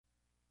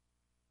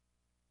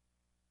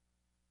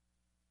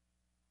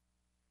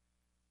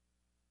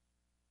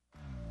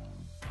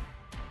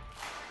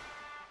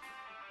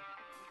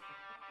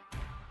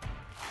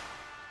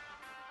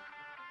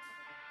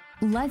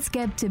Let's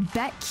get to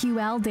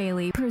BetQL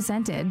Daily,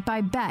 presented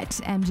by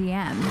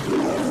BetMGM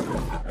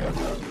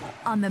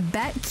on the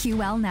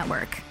BetQL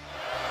Network.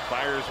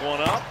 Fires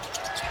one up,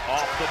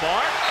 off the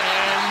mark,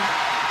 and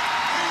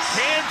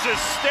Kansas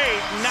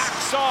State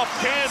knocks off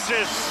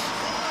Kansas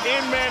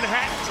in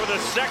Manhattan for the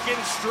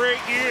second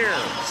straight year.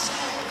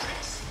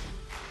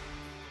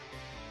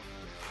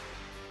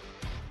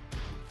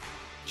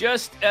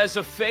 Just as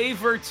a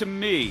favor to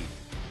me,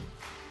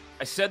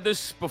 I said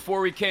this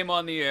before we came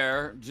on the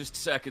air just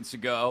seconds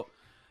ago.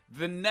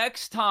 The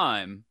next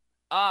time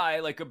I,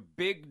 like a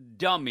big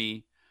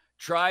dummy,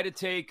 try to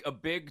take a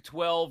Big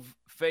 12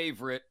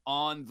 favorite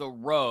on the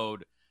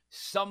road,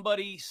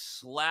 somebody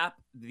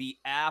slap the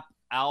app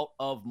out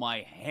of my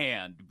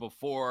hand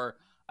before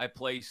I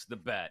place the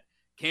bet.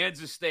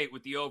 Kansas State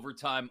with the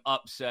overtime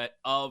upset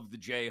of the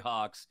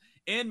Jayhawks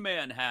in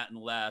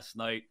Manhattan last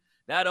night.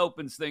 That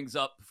opens things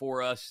up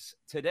for us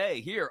today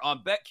here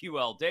on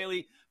BetQL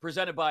Daily,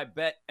 presented by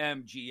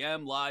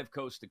BetMGM, live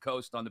coast to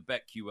coast on the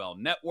BetQL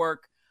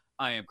network.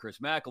 I am Chris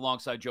Mack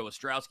alongside Joe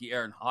Ostrowski.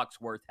 Aaron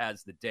Hawksworth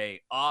has the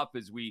day off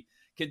as we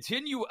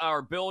continue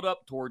our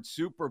buildup towards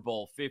Super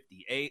Bowl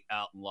 58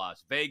 out in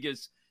Las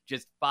Vegas.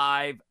 Just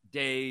 5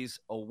 days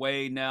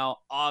away now.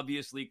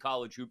 Obviously,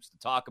 college hoops to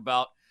talk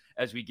about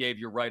as we gave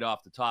you right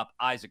off the top.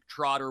 Isaac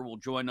Trotter will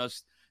join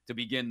us to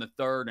begin the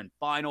third and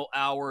final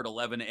hour at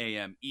 11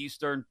 a.m.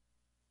 Eastern.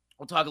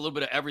 We'll talk a little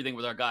bit of everything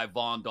with our guy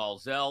Vaughn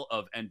Dalzell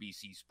of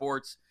NBC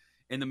Sports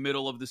in the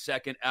middle of the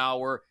second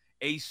hour.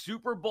 A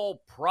Super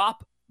Bowl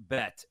prop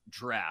bet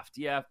draft.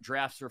 Yeah,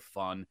 drafts are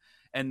fun.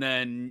 And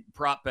then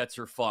prop bets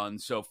are fun.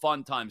 So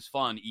fun times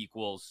fun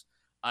equals,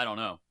 I don't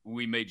know,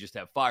 we may just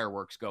have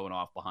fireworks going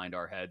off behind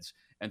our heads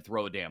and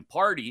throw a damn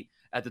party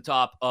at the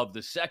top of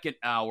the second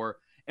hour.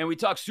 And we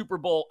talk Super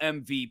Bowl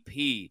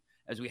MVP,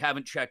 as we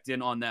haven't checked in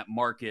on that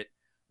market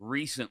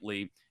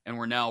recently, and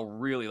we're now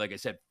really, like I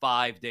said,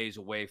 5 days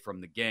away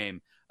from the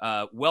game.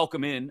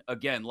 Welcome in,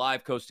 again,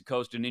 live coast to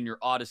coast and in your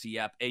Odyssey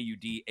app,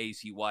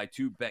 AUDACY,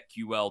 to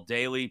BetQL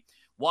Daily.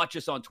 Watch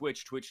us on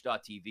Twitch,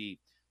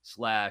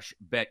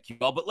 twitch.tv/BetQL.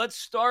 But let's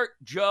start,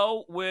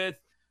 Joe, with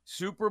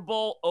Super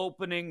Bowl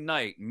opening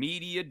night,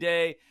 Media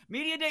Day.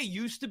 Media Day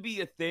used to be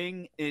a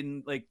thing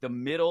in, like, the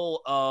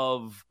middle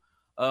of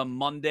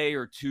Monday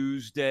or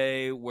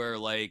Tuesday where,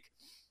 like,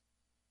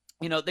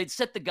 you know, they'd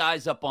set the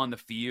guys up on the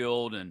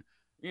field and,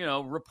 you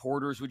know,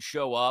 reporters would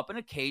show up and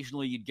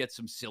occasionally you'd get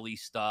some silly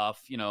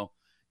stuff. You know,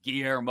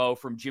 Guillermo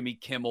from Jimmy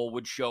Kimmel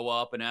would show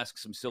up and ask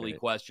some silly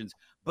questions.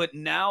 But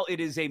now it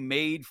is a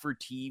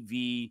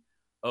made-for-TV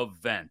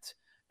event.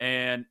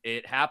 And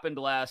it happened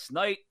last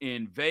night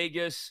in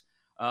Vegas.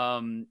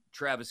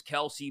 Travis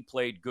Kelce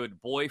played good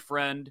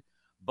boyfriend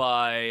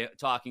by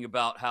talking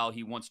about how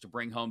he wants to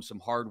bring home some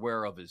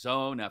hardware of his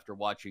own after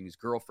watching his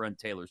girlfriend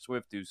Taylor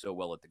Swift do so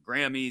well at the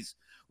Grammys.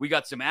 We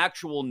got some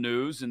actual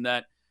news in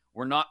that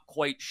we're not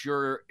quite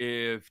sure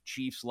if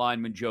Chiefs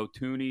lineman Joe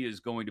Thuney is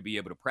going to be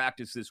able to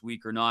practice this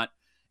week or not.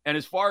 And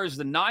as far as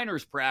the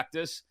Niners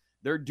practice,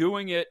 they're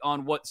doing it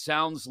on what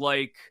sounds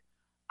like,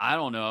 I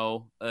don't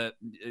know,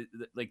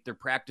 like they're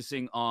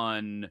practicing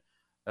on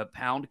a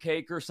pound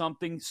cake or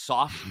something,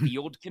 soft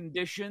field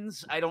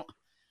conditions. I don't...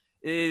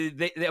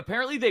 They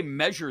apparently they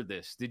measure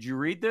this. Did you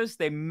read this?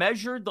 They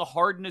measured the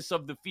hardness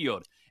of the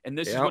field. And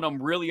this is when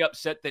I'm really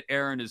upset that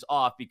Aaron is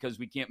off because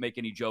we can't make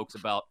any jokes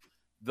about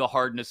the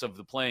hardness of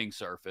the playing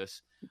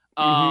surface.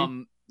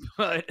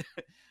 But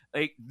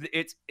like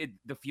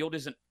the field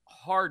isn't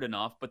hard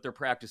enough, but they're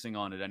practicing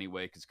on it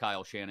anyway because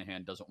Kyle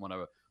Shanahan doesn't want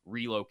to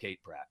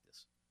relocate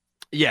practice.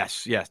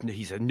 Yes.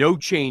 He said no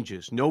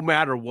changes, no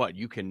matter what.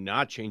 You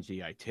cannot change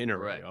the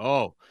itinerary. Right.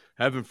 Oh,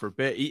 heaven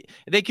forbid.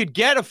 They could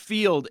get a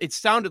field. It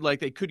sounded like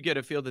they could get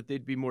a field that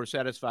they'd be more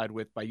satisfied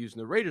with by using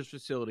the Raiders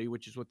facility,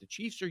 which is what the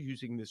Chiefs are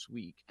using this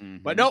week.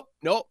 But nope,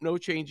 no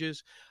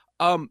changes.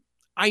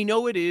 I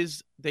know it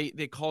is.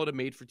 They call it a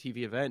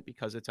made-for-TV event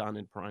because it's on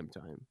in prime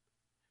time.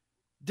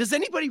 Does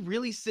anybody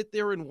really sit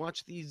there and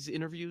watch these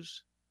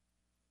interviews?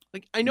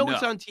 Like, I know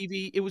it's on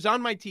TV. It was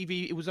on my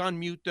TV. It was on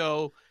mute,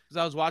 though, because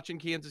I was watching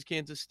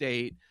Kansas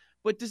State.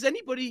 But does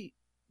anybody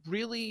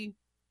really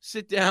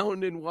sit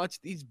down and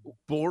watch these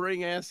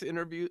boring-ass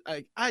interviews?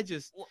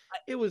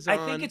 It was on.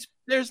 I think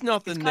there's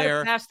nothing there.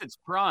 It's past its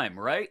prime,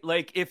 right?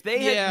 Like, if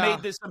they had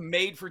made this a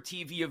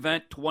made-for-TV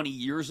event 20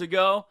 years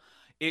ago,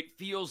 it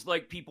feels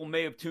like people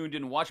may have tuned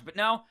in and watched. But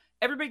now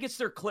everybody gets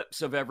their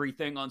clips of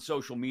everything on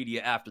social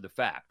media after the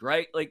fact,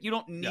 right? Like, you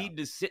don't need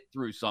to sit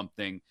through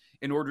something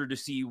in order to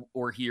see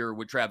or hear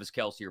what Travis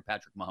Kelce or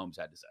Patrick Mahomes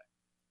had to say.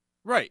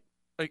 Right.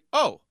 Like,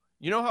 oh,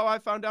 you know how I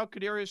found out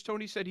Kadarius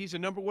Toney said he's a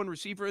number one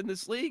receiver in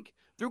this league?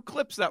 Through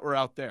clips that were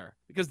out there,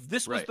 because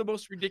this was the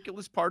most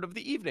ridiculous part of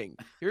the evening.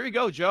 Here you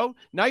go, Joe.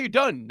 Now you're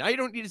done. Now you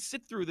don't need to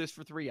sit through this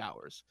for 3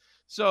 hours.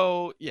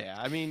 So, yeah,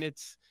 I mean,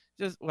 it's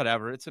just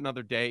whatever. It's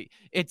another day.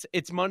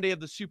 It's Monday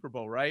of the Super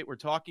Bowl, right? We're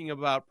talking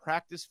about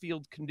practice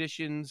field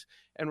conditions,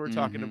 and we're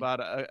talking about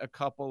a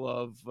couple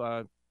of,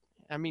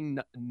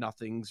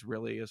 nothings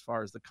really as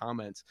far as the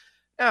comments.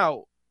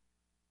 Now,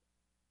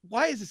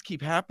 why does this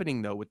keep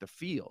happening, though, with the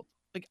field?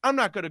 like, I'm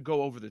not going to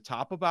go over the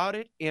top about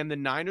it. And the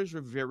Niners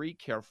were very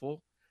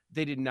careful.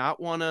 They did not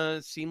want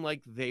to seem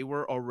like they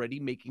were already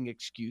making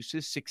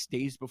excuses 6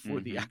 days before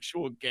the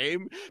actual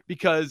game,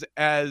 because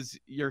as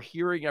you're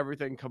hearing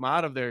everything come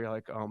out of there, you're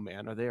like, oh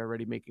man, are they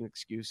already making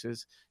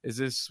excuses? Is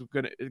this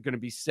gonna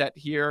be set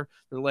here?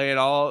 They're laying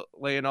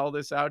all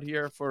this out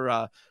here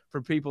for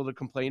people to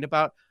complain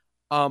about.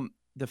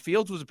 The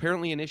fields was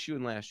apparently an issue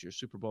in last year's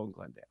Super Bowl in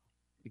Glendale.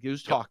 It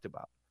was talked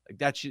about. Like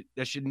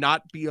that should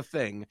not be a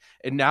thing.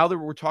 And now that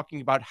we're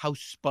talking about how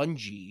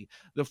spongy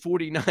the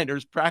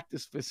 49ers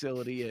practice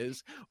facility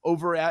is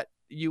over at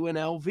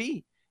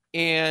UNLV,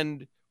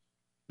 and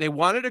they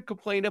wanted to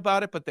complain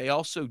about it, but they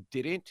also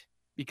didn't,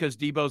 because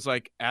Debo's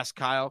like, ask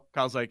Kyle.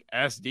 Kyle's like,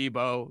 ask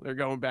Debo. They're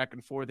going back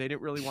and forth. They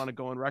didn't really want to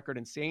go on record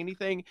and say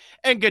anything.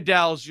 And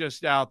Goodell's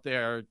just out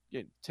there,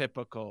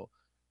 typical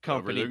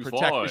company,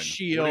 protect fine. the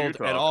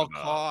shield at all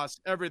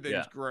costs.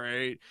 Everything's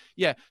great.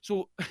 Yeah.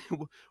 So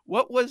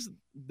what was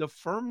the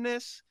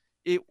firmness?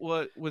 It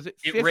was it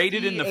 50, it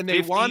rated in the and 50s,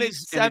 they wanted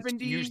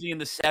 70, usually in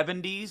the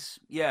 70s.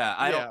 Yeah.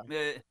 I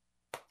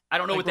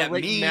don't know what that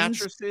means.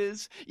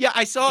 Mattresses. Yeah.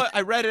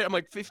 I read it. I'm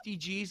like, 50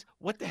 G's.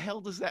 What the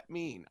hell does that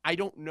mean? I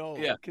don't know.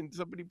 Yeah. Can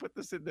somebody put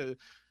this in the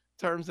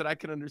terms that I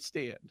can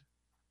understand?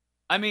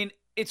 I mean,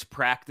 it's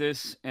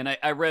practice, and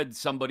I read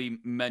somebody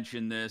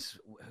mention this.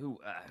 Who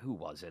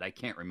was it? I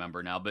can't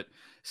remember now, but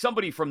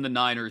somebody from the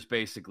Niners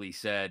basically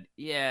said,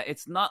 yeah,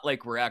 it's not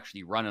like we're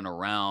actually running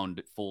around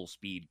at full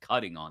speed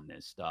cutting on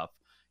this stuff.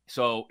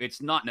 So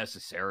it's not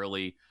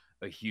necessarily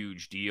a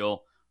huge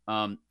deal.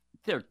 But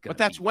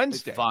that's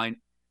Wednesday. Fine.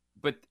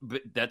 But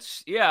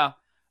that's, yeah.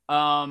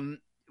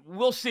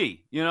 We'll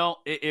see.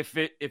 If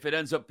it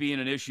ends up being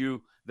an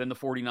issue, then the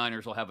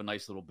 49ers will have a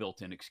nice little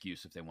built-in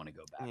excuse if they want to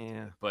go back.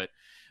 Yeah. But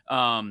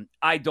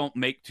I don't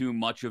make too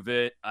much of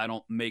it. I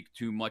don't make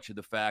too much of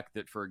the fact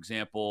that, for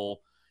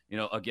example,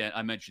 again,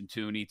 I mentioned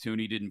Tooney.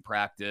 Tooney didn't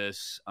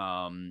practice.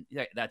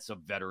 That's a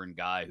veteran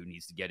guy who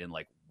needs to get in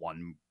like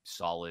one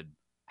solid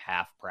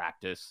half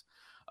practice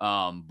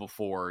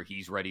before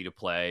he's ready to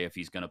play, if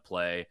he's going to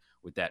play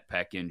with that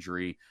pec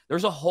injury.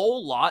 There's a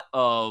whole lot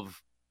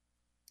of,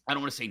 I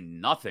don't want to say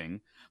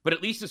nothing, but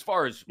at least as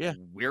far as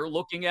we're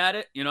looking at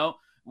it,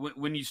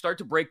 when you start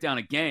to break down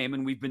a game,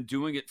 and we've been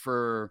doing it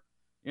for,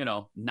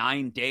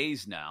 9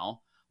 days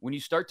now, when you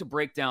start to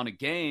break down a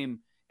game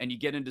and you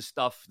get into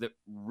stuff that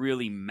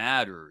really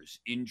matters,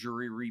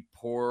 injury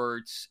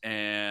reports,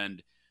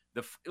 and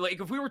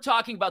if we were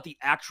talking about the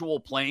actual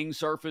playing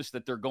surface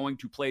that they're going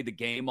to play the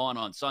game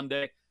on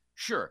Sunday,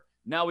 sure,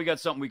 now we got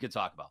something we could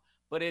talk about.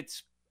 But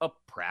it's a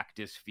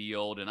practice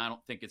field, and I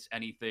don't think it's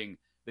anything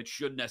that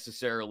should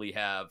necessarily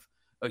have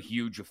a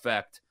huge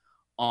effect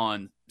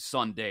on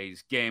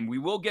Sunday's game. We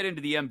will get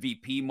into the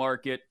MVP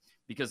market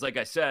because, like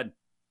I said,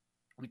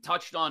 we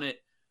touched on it,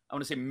 I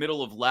want to say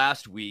middle of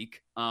last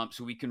week,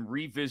 so we can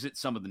revisit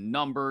some of the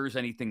numbers,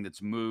 anything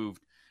that's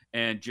moved,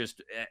 and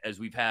just as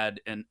we've had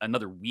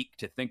another week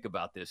to think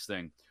about this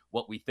thing,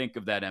 what we think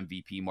of that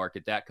MVP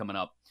market. That coming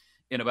up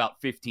in about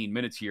 15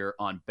 minutes here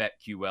on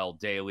BetQL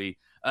Daily.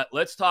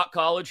 Let's talk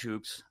college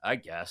hoops, I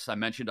guess. I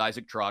mentioned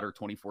Isaac Trotter,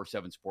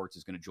 24/7 Sports,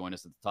 is going to join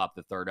us at the top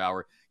of the third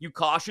hour. You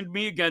cautioned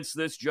me against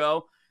this,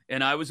 Joe,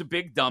 and I was a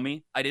big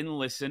dummy. I didn't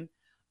listen.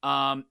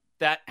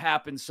 That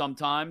happens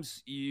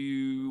sometimes.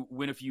 You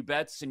win a few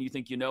bets and you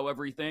think you know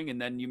everything,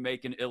 and then you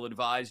make an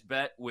ill-advised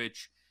bet,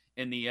 which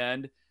in the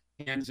end,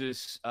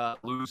 Kansas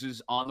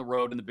loses on the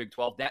road in the Big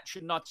 12. That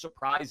should not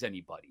surprise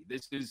anybody.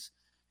 This is,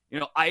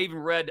 I even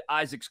read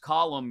Isaac's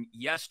column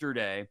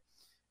yesterday,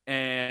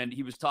 and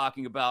he was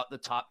talking about the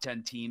top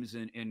 10 teams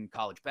in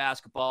college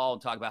basketball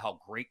and talking about how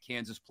great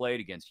Kansas played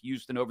against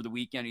Houston over the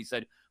weekend. He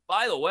said,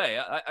 by the way,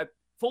 I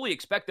fully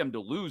expect them to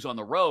lose on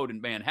the road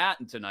in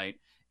Manhattan tonight,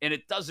 and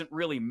it doesn't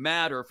really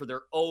matter for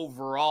their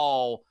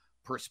overall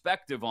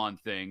perspective on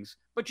things,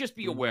 but just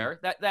be aware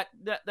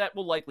that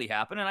will likely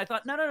happen. And I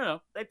thought, no.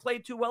 They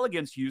played too well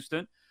against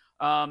Houston,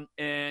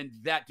 and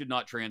that did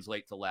not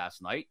translate to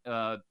last night.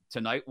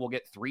 Tonight, we'll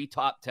get 3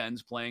 top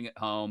 10s playing at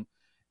home,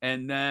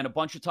 and then a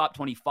bunch of top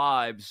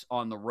 25s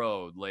on the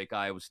road, like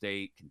Iowa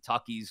State.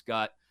 Kentucky's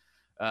got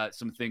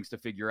some things to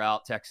figure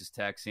out. Texas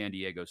Tech, San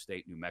Diego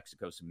State, New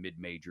Mexico, some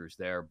mid-majors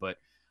there. But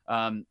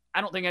I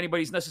don't think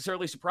anybody's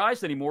necessarily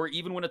surprised anymore,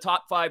 even when a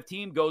top 5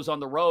 team goes on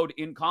the road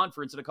in a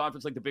conference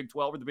like the Big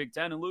 12 or the Big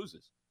 10 and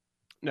loses.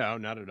 No,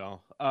 not at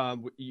all.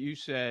 You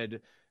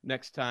said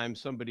next time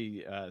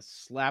somebody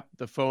slapped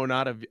the phone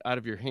out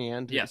of your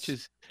hand, which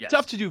is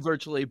tough to do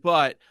virtually,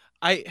 but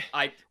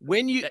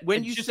when you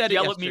just said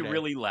yell it at me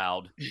really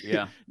loud.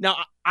 Yeah. Now,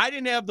 I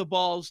didn't have the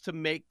balls to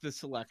make the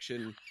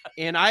selection,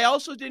 and I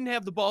also didn't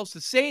have the balls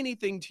to say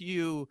anything to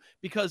you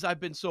because I've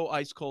been so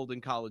ice cold in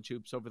college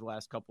hoops over the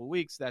last couple of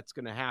weeks. That's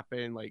going to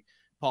happen. Like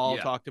Paul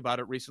talked about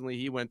it recently.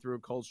 He went through a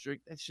cold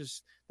streak.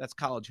 That's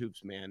college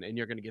hoops, man. And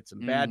you're going to get some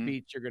bad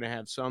beats. You're going to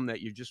have some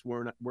that you just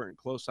weren't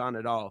close on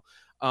at all.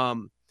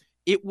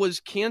 It was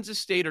Kansas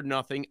State or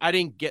nothing. I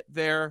didn't get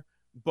there,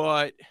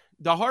 but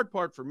the hard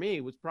part for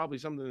me was probably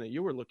something that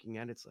you were looking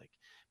at. It's like,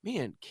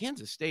 man,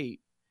 Kansas State,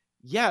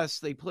 yes,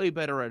 they play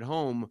better at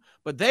home,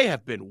 but they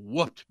have been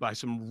whooped by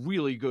some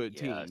really good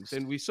teams.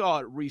 And we saw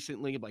it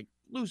recently, like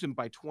losing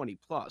by 20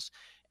 plus.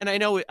 And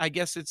I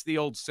guess it's the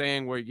old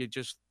saying where you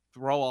just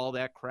throw all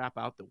that crap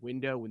out the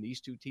window when these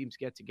two teams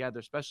get together,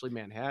 especially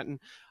Manhattan.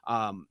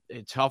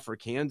 It's tough for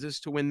Kansas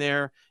to win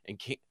there.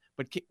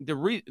 But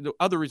the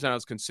other reason I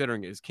was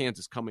considering is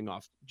Kansas coming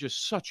off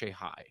just such a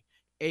high,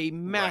 a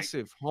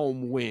massive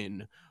home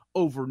win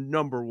over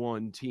number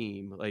one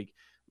team.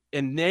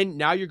 And then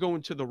now you're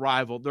going to the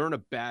rival. They're in a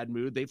bad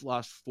mood. They've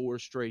lost 4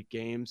 straight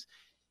games.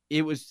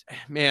 It was,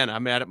 man,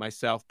 I'm mad at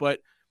myself. But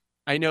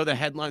I know the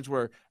headlines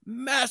were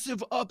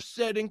massive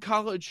upset in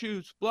college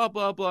hoops, blah,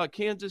 blah, blah.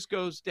 Kansas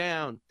goes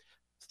down.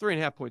 It's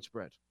 3.5 point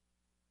spread.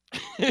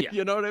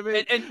 You know what I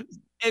mean?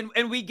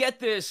 And we get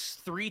this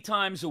 3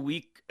 times a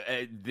week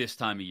this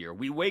time of year.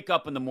 We wake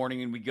up in the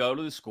morning and we go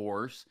to the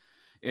scores.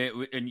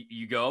 And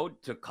you go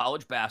to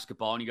college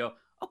basketball and you go,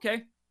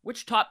 okay,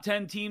 which top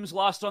 10 teams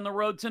lost on the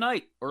road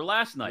tonight or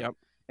last night? Yep.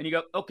 And you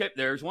go, okay,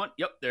 there's one.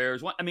 Yep,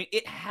 there's one. I mean,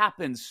 it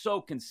happens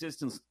so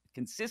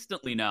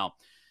consistently now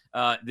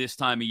this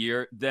time of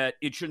year that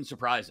it shouldn't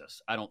surprise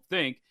us, I don't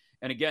think.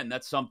 And again,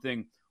 that's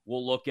something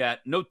we'll look at.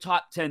 No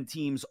top 10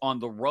 teams on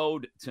the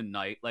road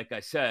tonight. Like I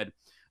said,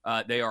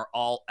 they are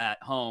all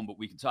at home, but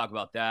we can talk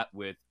about that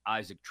with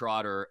Isaac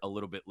Trotter a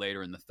little bit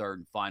later in the third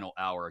and final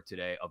hour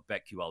today of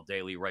BetQL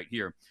Daily right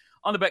here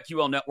on the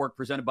BetQL Network,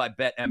 presented by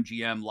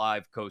BetMGM,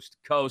 live coast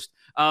to coast.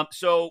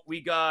 So we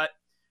got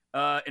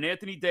an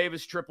Anthony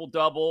Davis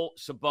triple-double,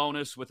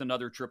 Sabonis with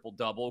another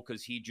triple-double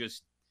because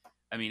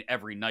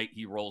every night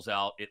he rolls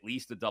out at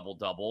least a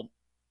double-double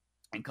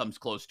and comes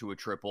close to a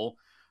triple.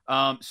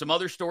 Some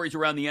other stories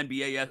around the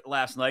NBA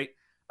last night.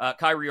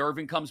 Kyrie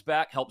Irving comes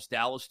back, helps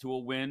Dallas to a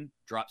win,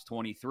 drops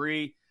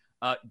 23.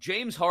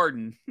 James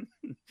Harden,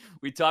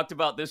 we talked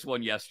about this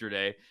one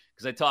yesterday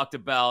because I talked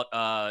about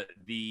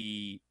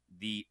the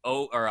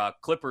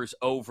Clippers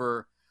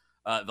over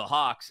the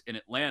Hawks in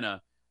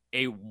Atlanta,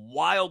 a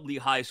wildly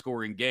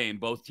high-scoring game.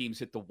 Both teams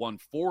hit the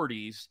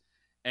 140s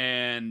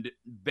and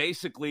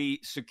basically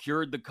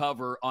secured the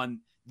cover on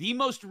the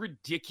most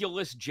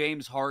ridiculous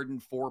James Harden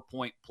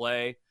 4-point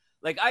play.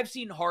 Like, I've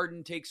seen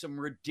Harden take some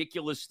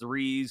ridiculous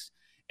threes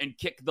and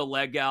kick the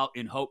leg out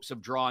in hopes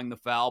of drawing the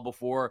foul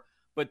before,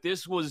 but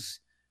this was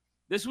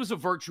a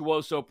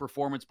virtuoso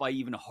performance by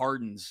even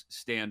Harden's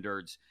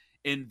standards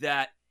in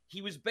that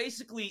he was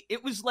basically,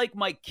 it was like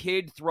my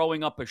kid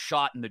throwing up a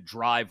shot in the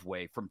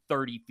driveway from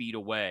 30 feet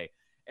away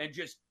and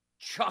just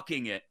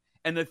chucking it.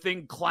 And the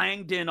thing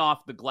clanged in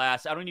off the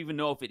glass. I don't even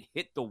know if it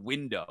hit the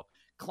window.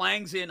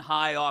 Clangs in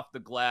high off the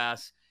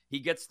glass. He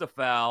gets the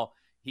foul.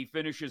 He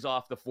finishes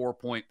off the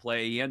 4-point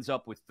play. He ends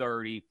up with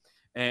 30,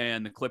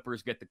 and the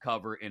Clippers get the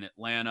cover in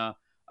Atlanta.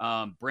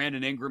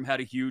 Brandon Ingram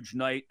had a huge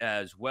night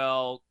as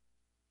well.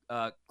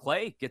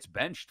 Clay gets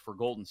benched for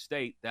Golden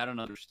State. That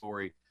another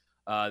story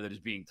that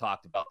is being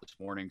talked about this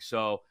morning.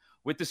 So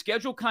with the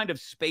schedule kind of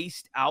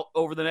spaced out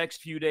over the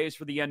next few days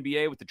for the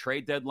NBA with the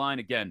trade deadline,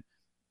 again,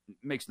 it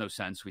makes no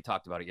sense. We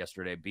talked about it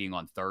yesterday being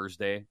on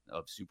Thursday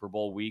of Super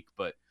Bowl week,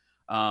 but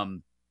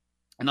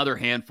another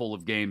handful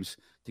of games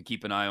to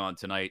keep an eye on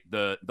tonight.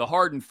 The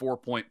Harden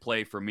 4-point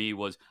play for me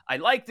was, I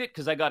liked it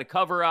because I got a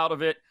cover out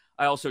of it.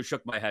 I also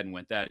shook my head and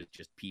went, that is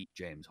just Pete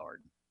James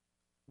Harden.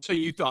 So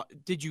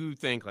did you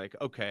think like,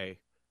 okay,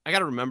 I got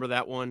to remember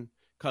that one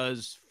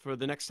because for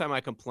the next time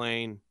I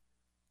complain,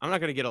 I'm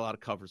not going to get a lot of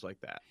covers like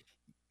that.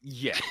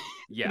 Yeah.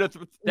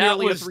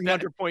 Nearly a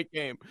 300-point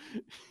game.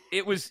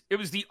 It was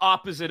the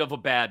opposite of a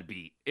bad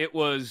beat. It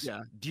was,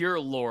 dear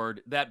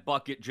Lord, that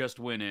bucket just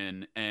went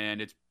in,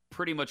 and it's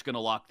pretty much going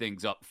to lock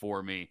things up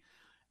for me.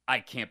 I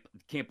can't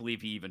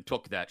believe he even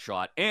took that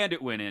shot, and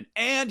it went in,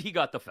 and he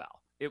got the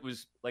foul. It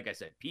was, like I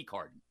said, peak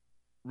Harden.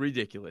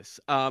 Ridiculous.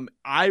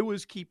 I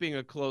was keeping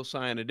a close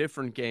eye on a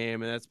different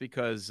game, and that's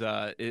because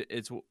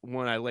it's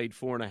one I laid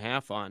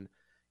 4.5 on.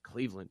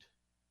 Cleveland,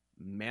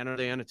 man, are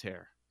they on a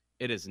tear?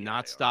 It has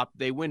not stopped.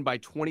 They win by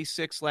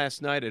 26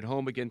 last night at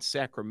home against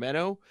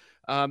Sacramento.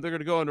 They're going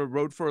to go on the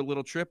road for a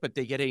little trip, but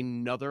they get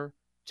another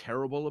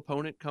terrible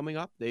opponent coming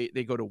up. They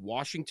go to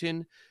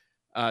Washington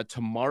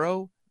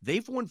tomorrow.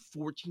 They've won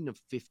 14 of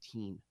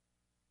 15.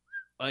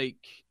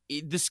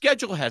 The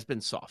schedule has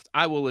been soft.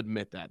 I will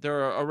admit that.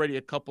 There are already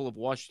a couple of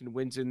Washington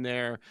wins in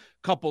there,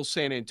 couple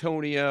San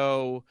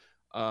Antonio.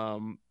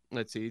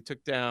 Let's see,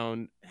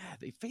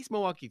 they faced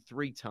Milwaukee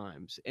 3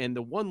 times, and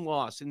the one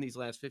loss in these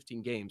last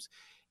 15 games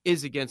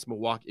is against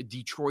Milwaukee.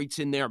 Detroit's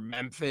in there,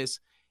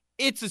 Memphis.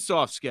 It's a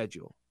soft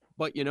schedule,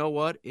 but you know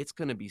what? It's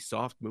going to be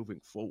soft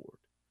moving forward.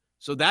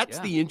 So that's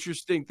the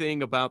interesting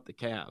thing about the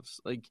Cavs.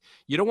 Like,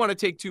 you don't want to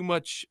take too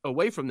much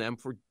away from them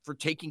for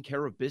taking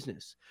care of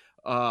business.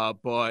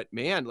 But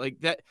man, like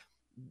that,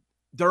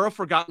 they're a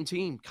forgotten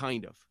team,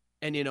 kind of.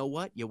 And you know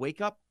what? You wake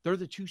up, they're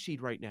the 2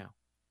 seed right now.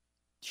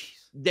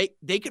 Jeez.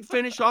 They could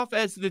finish off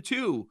as the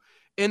 2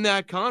 in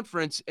that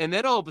conference. And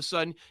then all of a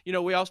sudden,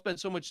 we all spend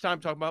so much time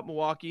talking about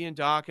Milwaukee and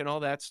Doc and all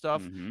that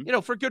stuff,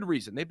 for good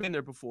reason. They've been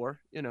there before,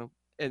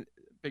 and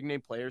big name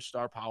players,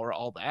 star power,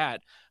 all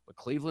that. But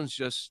Cleveland's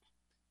just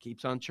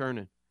keeps on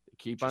churning. It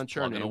keep on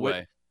churning. It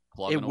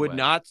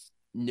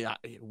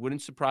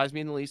wouldn't surprise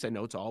me in the least. I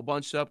know it's all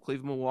bunched up: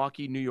 Cleveland,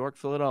 Milwaukee, New York,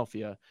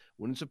 Philadelphia.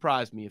 Wouldn't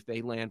surprise me if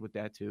they land with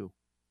that too.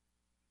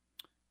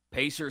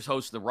 Pacers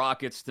host the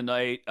Rockets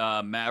tonight.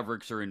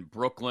 Mavericks are in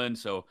Brooklyn,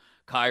 so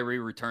Kyrie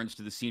returns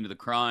to the scene of the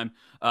crime.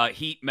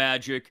 Heat,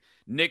 Magic.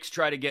 Knicks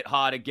try to get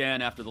hot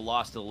again after the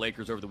loss to the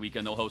Lakers over the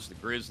weekend. They'll host the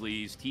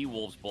Grizzlies,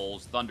 T-Wolves,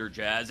 Bulls, Thunder,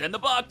 Jazz, and the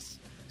Bucks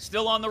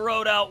still on the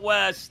road out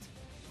west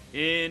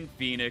in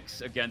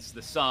Phoenix against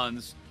the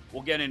Suns.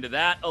 We'll get into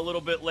that a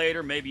little bit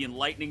later, maybe in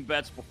lightning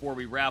bets before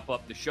we wrap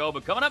up the show.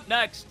 But coming up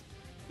next,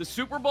 the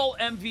Super Bowl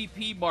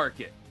MVP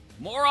market.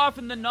 More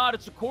often than not,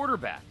 it's a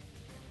quarterback.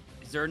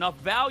 Is there enough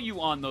value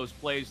on those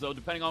plays, though,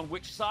 depending on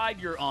which side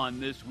you're on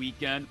this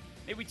weekend?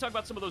 Maybe we talk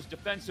about some of those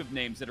defensive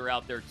names that are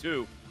out there,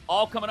 too.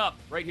 All coming up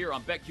right here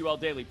on BetQL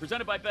Daily,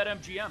 presented by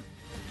BetMGM.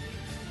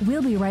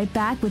 We'll be right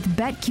back with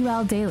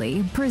BetQL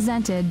Daily,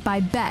 presented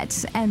by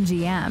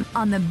BetMGM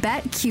on the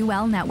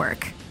BetQL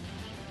Network.